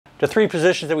The three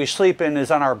positions that we sleep in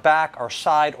is on our back, our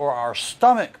side, or our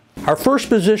stomach. Our first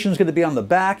position is going to be on the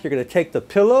back. You're going to take the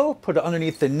pillow, put it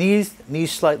underneath the knees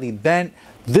slightly bent.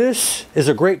 This is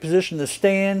a great position to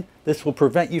stay in. This will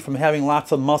prevent you from having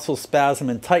lots of muscle spasm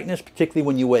and tightness, particularly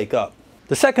when you wake up.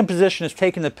 The second position is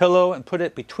taking the pillow and put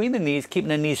it between the knees, keeping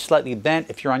the knees slightly bent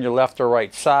if you're on your left or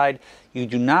right side. You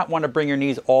do not want to bring your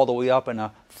knees all the way up in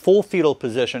a full fetal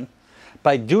position.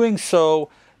 By doing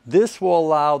so, this will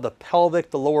allow the pelvic,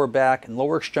 the lower back, and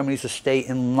lower extremities to stay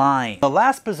in line. The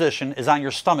last position is on your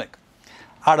stomach.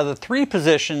 Out of the three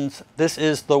positions, this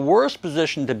is the worst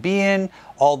position to be in,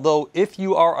 although if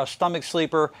you are a stomach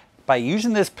sleeper, by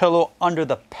using this pillow under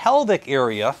the pelvic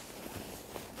area,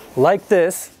 like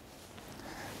this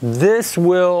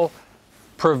will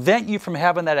prevent you from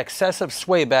having that excessive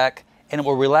sway back, and it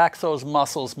will relax those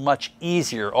muscles much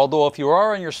easier. Although if you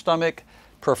are on your stomach,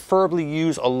 preferably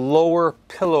use a lower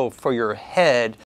pillow for your head